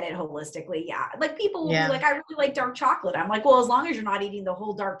look at it holistically. Yeah. Like people will be like, I really like dark chocolate. I'm like, well, as long as you're not eating the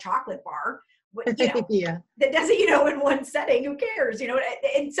whole dark chocolate bar, yeah. that doesn't, in one setting, who cares,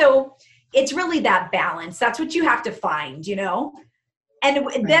 and so it's really that balance. That's what you have to find,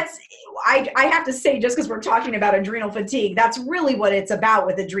 and that's, I have to say, just because we're talking about adrenal fatigue, that's really what it's about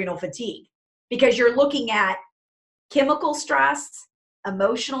with adrenal fatigue, because you're looking at chemical stress,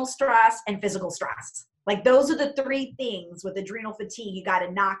 emotional stress, and physical stress. Like those are the three things with adrenal fatigue you got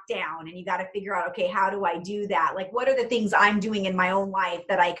to knock down, and you got to figure out, okay, how do I do that? Like, what are the things I'm doing in my own life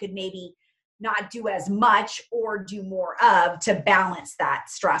that I could maybe not do as much or do more of to balance that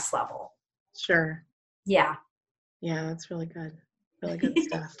stress level? Sure. Yeah. Yeah, that's really good. Really good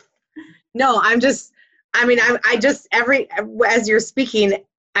stuff. No, I just, as you're speaking,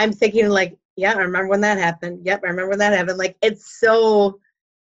 I'm thinking like, yeah, I remember when that happened. Yep, I remember when that happened. Like, it's so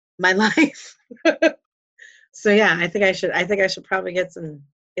my life. So yeah, I think I should probably get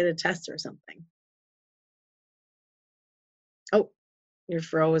a test or something. Oh, you're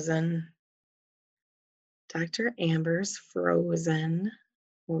frozen. Dr. Amber's frozen.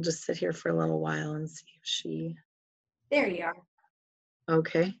 We'll just sit here for a little while and see if she. There you are.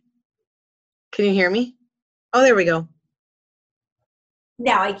 Okay. Can you hear me? Oh, there we go.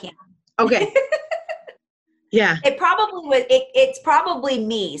 Now I can. Okay. Yeah. It probably was. It's probably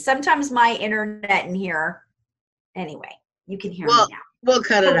me. Sometimes my internet in here. Anyway, you can hear me now. We'll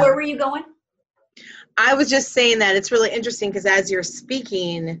cut it out. Where were you going? I was just saying that it's really interesting because as you're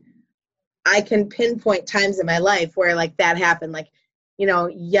speaking, I can pinpoint times in my life where like that happened. Like,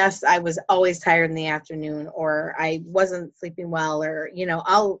 yes, I was always tired in the afternoon, or I wasn't sleeping well, or,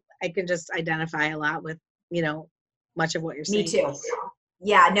 I can just identify a lot with, much of what you're saying. Me too.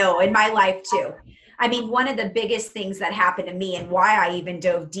 Yeah, no, in my life too. One of the biggest things that happened to me, and why I even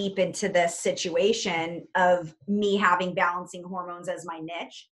dove deep into this situation of me having balancing hormones as my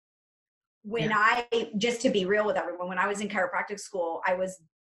niche, just to be real with everyone, when I was in chiropractic school, I was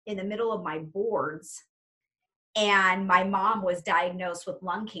in the middle of my boards, and my mom was diagnosed with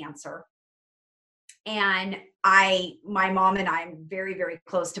lung cancer. And my mom and I'm very, very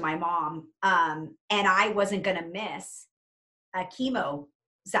close to my mom. And I wasn't going to miss a chemo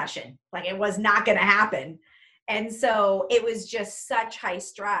session. Like, it was not going to happen. And so it was just such high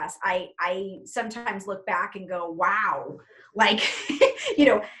stress. I sometimes look back and go, wow, like,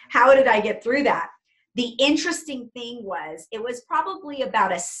 how did I get through that? The interesting thing was, it was probably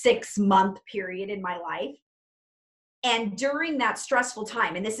about a 6-month period in my life. And during that stressful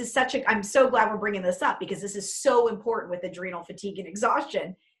time, and this is I'm so glad we're bringing this up, because this is so important with adrenal fatigue and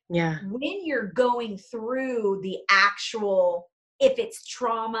exhaustion. Yeah. When you're going through the actual, if it's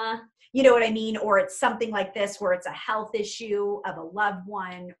trauma, you know what I mean? Or it's something like this, where it's a health issue of a loved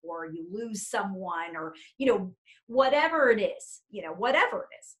one, or you lose someone, or, whatever it is,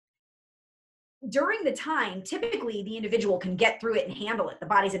 during the time, typically the individual can get through it and handle it. The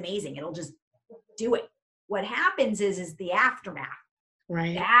body's amazing. It'll just do it. What happens is the aftermath.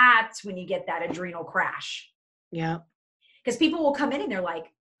 Right. That's when you get that adrenal crash. Yeah. Because people will come in and they're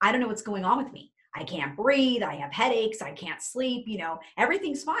like, I don't know what's going on with me. I can't breathe. I have headaches. I can't sleep.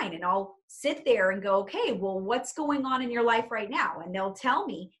 Everything's fine. And I'll sit there and go, okay, well, what's going on in your life right now? And they'll tell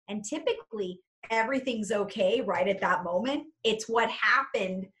me. And typically everything's okay right at that moment. It's what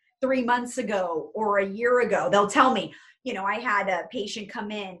happened 3 months ago or a year ago. They'll tell me, I had a patient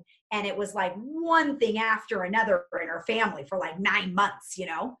come in, And it was like one thing after another in her family for like 9 months,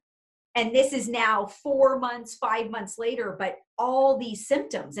 and this is now 4 months, 5 months later, but all these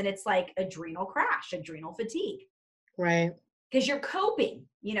symptoms, and it's like adrenal crash, adrenal fatigue. Right. Because you're coping,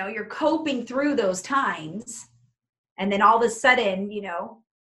 you're coping through those times. And then all of a sudden,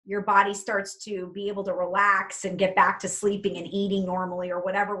 your body starts to be able to relax and get back to sleeping and eating normally or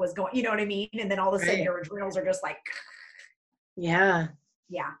whatever was going, you know what I mean? And then all of a sudden your adrenals are just like, yeah.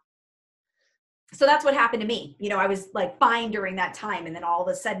 So that's what happened to me. I was like fine during that time. And then all of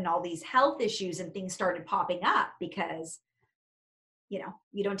a sudden, all these health issues and things started popping up because, you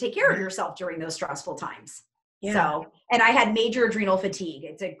don't take care of yourself during those stressful times. Yeah. So, and I had major adrenal fatigue.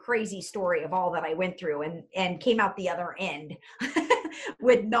 It's a crazy story of all that I went through and came out the other end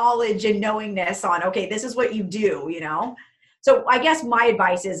with knowledge and knowingness on, okay, this is what you do, So I guess my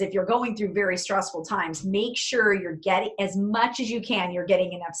advice is if you're going through very stressful times, make sure you're getting as much as you can. You're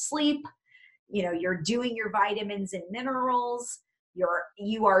getting enough sleep. You're doing your vitamins and minerals.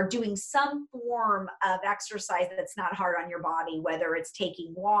 You are doing some form of exercise that's not hard on your body, whether it's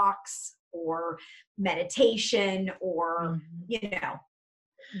taking walks or meditation or,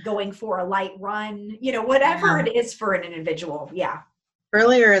 going for a light run, whatever it is for an individual. Yeah.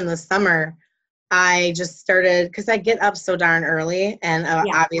 Earlier in the summer, I just started, because I get up so darn early, and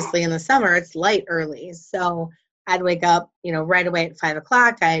obviously in the summer it's light early. So I'd wake up, right away at 5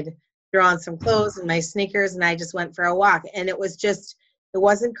 o'clock. I'd throw on some clothes and my sneakers, and I just went for a walk. And it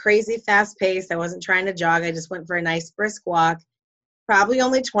wasn't crazy fast paced. I wasn't trying to jog. I just went for a nice brisk walk, probably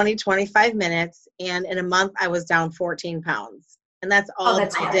only 20, 25 minutes. And in a month I was down 14 pounds. And that's all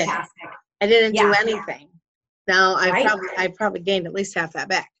I did. I didn't do anything. Now I probably gained at least half that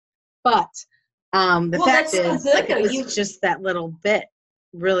back. But the fact is, like, it was just that little bit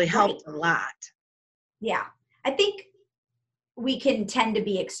really helped a lot. Yeah. I think we can tend to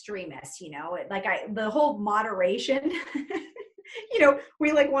be extremists, like the whole moderation,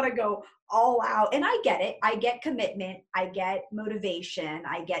 we like want to go all out, and I get it. I get commitment. I get motivation.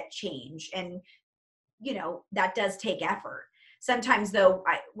 I get change. And, that does take effort. Sometimes though,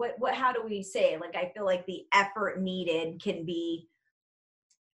 how do we say, like, I feel like the effort needed can be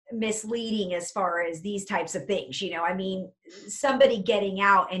misleading as far as these types of things. I mean, somebody getting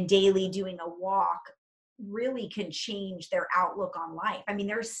out and daily doing a walk really can change their outlook on life. I mean,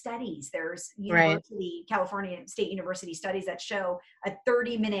 there's studies, there's California State University studies that show a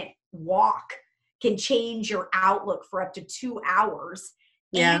 30-minute walk can change your outlook for up to 2 hours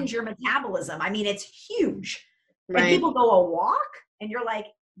and your metabolism. I mean, it's huge. And people go, a walk? And you're like,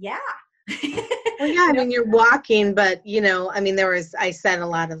 yeah. Well, yeah, I mean, you're walking, but, I said a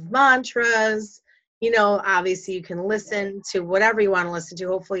lot of mantras. Obviously you can listen to whatever you want to listen to.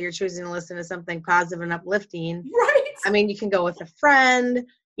 Hopefully you're choosing to listen to something positive and uplifting. Right. I mean, you can go with a friend.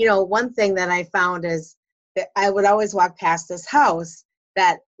 One thing that I found is that I would always walk past this house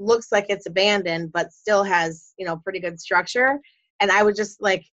that looks like it's abandoned, but still has, pretty good structure. And I would just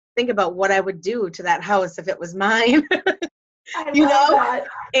like think about what I would do to that house if it was mine. I love that.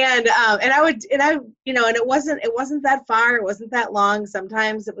 And it wasn't that far. It wasn't that long.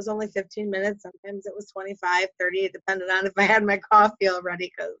 Sometimes it was only 15 minutes. Sometimes it was 25, 30. It depended on if I had my coffee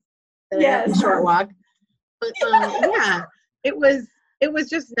already, because I had a short walk. But it was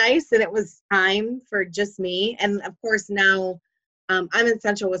just nice, and it was time for just me. And of course now I'm in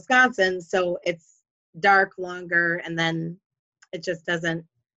central Wisconsin, so it's dark longer, and then it just doesn't,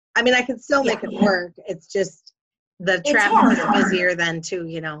 I mean, I can still make it work. It's just the traffic is busier than too,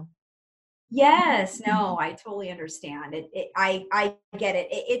 Yes, no, I totally understand it. I get it.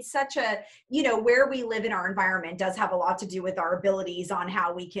 It's such a, where we live in our environment does have a lot to do with our abilities on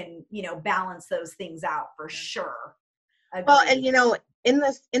how we can, balance those things out for sure. Agreed. Well, and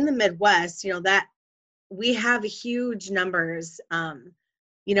in the Midwest, that we have huge numbers,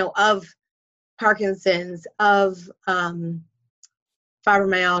 of Parkinson's, of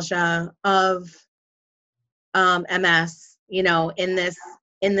fibromyalgia, of MS, in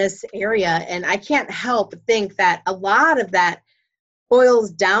this area. And I can't help but think that a lot of that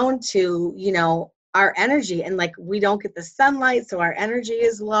boils down to, our energy, and like, we don't get the sunlight, so our energy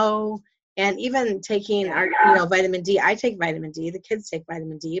is low. And even taking our, vitamin D, I take vitamin D, the kids take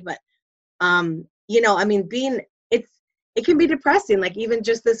vitamin D, but, it can be depressing. Like, even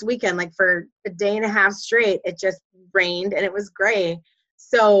just this weekend, like for a day and a half straight, it just rained and it was gray.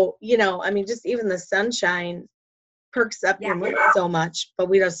 So, just even the sunshine perks up your mood so much, but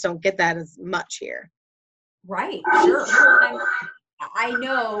we just don't get that as much here. Right. Sure. I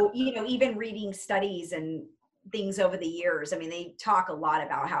know, even reading studies and things over the years. I mean, they talk a lot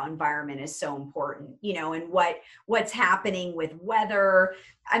about how environment is so important, and what's happening with weather.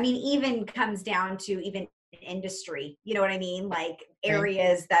 I mean, even comes down to even industry, you know what I mean? Like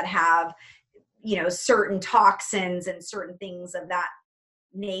areas that have, certain toxins and certain things of that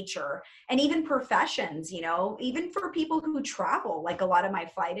nature, and even professions, even for people who travel, like a lot of my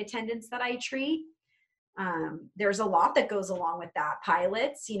flight attendants that I treat. There's a lot that goes along with that.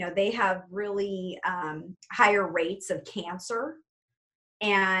 Pilots, they have really higher rates of cancer,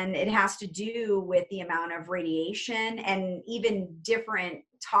 and it has to do with the amount of radiation and even different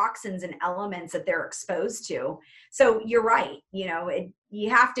toxins and elements that they're exposed to. So you're right, you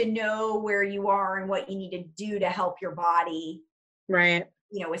have to know where you are and what you need to do to help your body, right,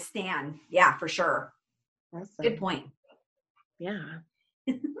 withstand. Yeah, for sure. Awesome. Good point. Yeah.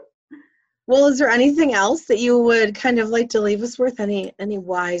 Well, is there anything else that you would kind of like to leave us with? Any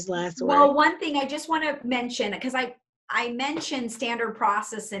wise last word? Well, one thing I just want to mention, because I mentioned Standard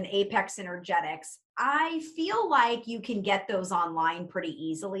Process and Apex Energetics. I feel like you can get those online pretty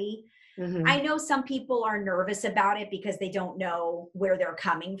easily. Mm-hmm. I know some people are nervous about it because they don't know where they're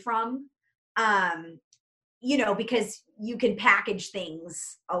coming from. Because you can package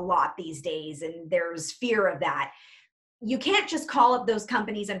things a lot these days, and there's fear of that. You can't just call up those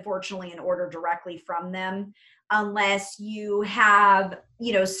companies, unfortunately, and order directly from them unless you have,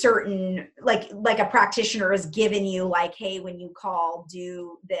 certain, like a practitioner has given you like, hey, when you call,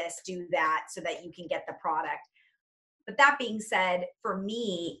 do this, do that, so that you can get the product. But that being said, for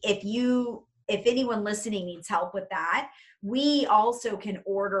me, if anyone listening needs help with that, we also can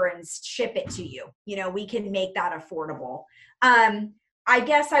order and ship it to you. We can make that affordable. I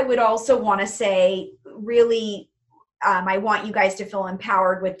guess I would also want to say, really, I want you guys to feel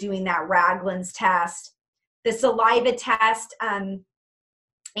empowered with doing that Ragland's test, the saliva test.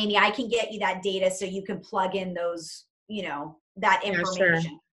 Amy, I can get you that data so you can plug in those, that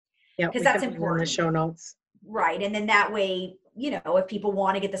information. Yeah, because that's important. In the show notes. Right. And then that way, if people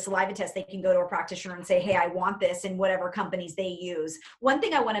want to get the saliva test, they can go to a practitioner and say, hey, I want this, and whatever companies they use. One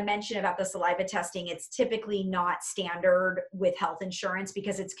thing I want to mention about the saliva testing, it's typically not standard with health insurance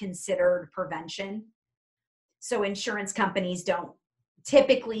because it's considered prevention. So insurance companies don't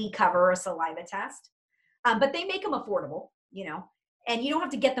typically cover a saliva test, but they make them affordable, and you don't have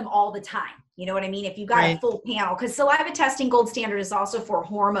to get them all the time. You know what I mean? If you got a full panel, because saliva testing gold standard is also for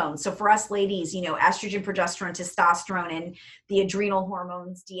hormones. So for us ladies, estrogen, progesterone, testosterone, and the adrenal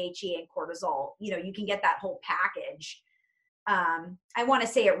hormones, DHEA and cortisol, you can get that whole package. I want to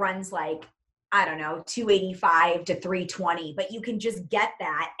say it runs like, I don't know, $285 to $320, but you can just get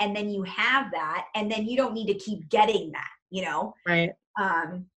that. And then you have that, and then you don't need to keep getting that, Right.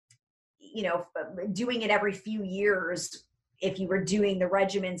 Doing it every few years. If you were doing the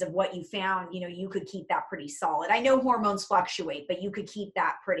regimens of what you found, you could keep that pretty solid. I know hormones fluctuate, but you could keep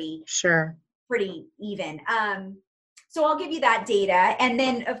that pretty even. So I'll give you that data. And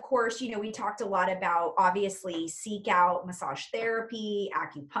then of course, we talked a lot about, obviously, seek out massage therapy,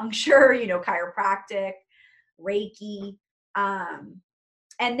 acupuncture, chiropractic, Reiki.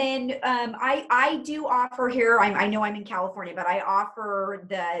 And then I do offer here, I know I'm in California, but I offer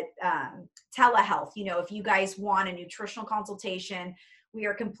the telehealth. If you guys want a nutritional consultation, we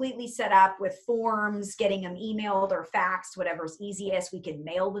are completely set up with forms, getting them emailed or faxed, whatever's easiest. We can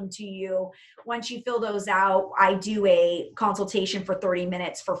mail them to you. Once you fill those out, I do a consultation for 30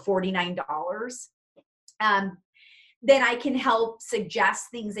 minutes for $49. Then I can help suggest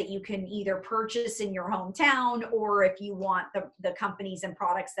things that you can either purchase in your hometown, or if you want the companies and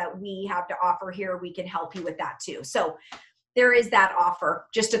products that we have to offer here, we can help you with that too. So there is that offer,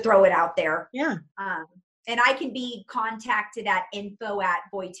 just to throw it out there. Yeah. And I can be contacted at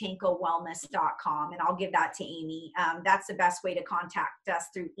info@voitenkowellness.com, and I'll give that to Amy. That's the best way to contact us,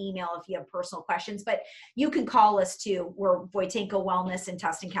 through email if you have personal questions, but you can call us too. We're Voitenko Wellness in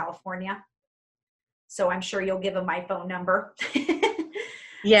Tustin, California. So I'm sure you'll give them my phone number.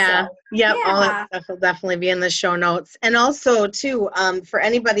 Yeah. All that stuff will definitely be in the show notes. And also too, for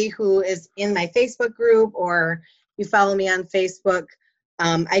anybody who is in my Facebook group, or you follow me on Facebook,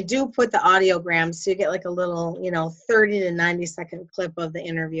 I do put the audiograms, so you get like a little, 30 to 90 second clip of the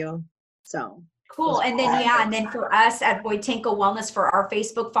interview. So cool. And then for us at Voitenko Wellness, for our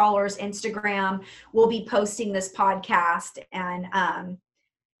Facebook followers, Instagram, we'll be posting this podcast, and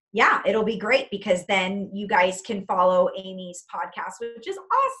it'll be great, because then you guys can follow Amy's podcast, which is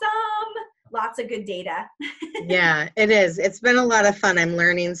awesome. Lots of good data. Yeah, it is. It's been a lot of fun. I'm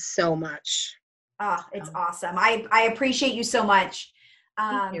learning so much. Oh, it's awesome. I appreciate you so much.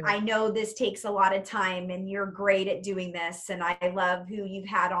 I know this takes a lot of time and you're great at doing this, and I love who you've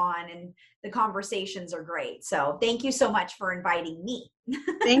had on, and the conversations are great. So thank you so much for inviting me.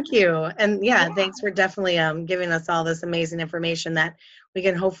 Thank you. And thanks for definitely giving us all this amazing information that we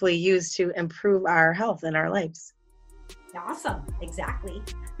can hopefully use to improve our health and our lives. Awesome. Exactly.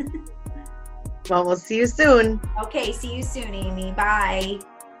 Well, we'll see you soon. Okay. See you soon, Amy. Bye.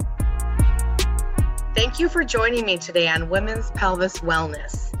 Thank you for joining me today on Women's Pelvis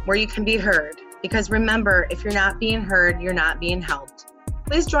Wellness, where you can be heard. Because remember, if you're not being heard, you're not being helped.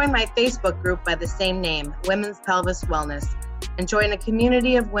 Please join my Facebook group by the same name, Women's Pelvis Wellness, and join a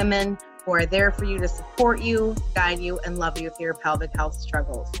community of women who are there for you to support you, guide you, and love you through your pelvic health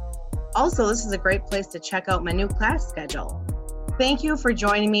struggles. Also, this is a great place to check out my new class schedule. Thank you for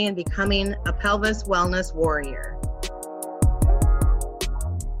joining me and becoming a pelvis wellness warrior.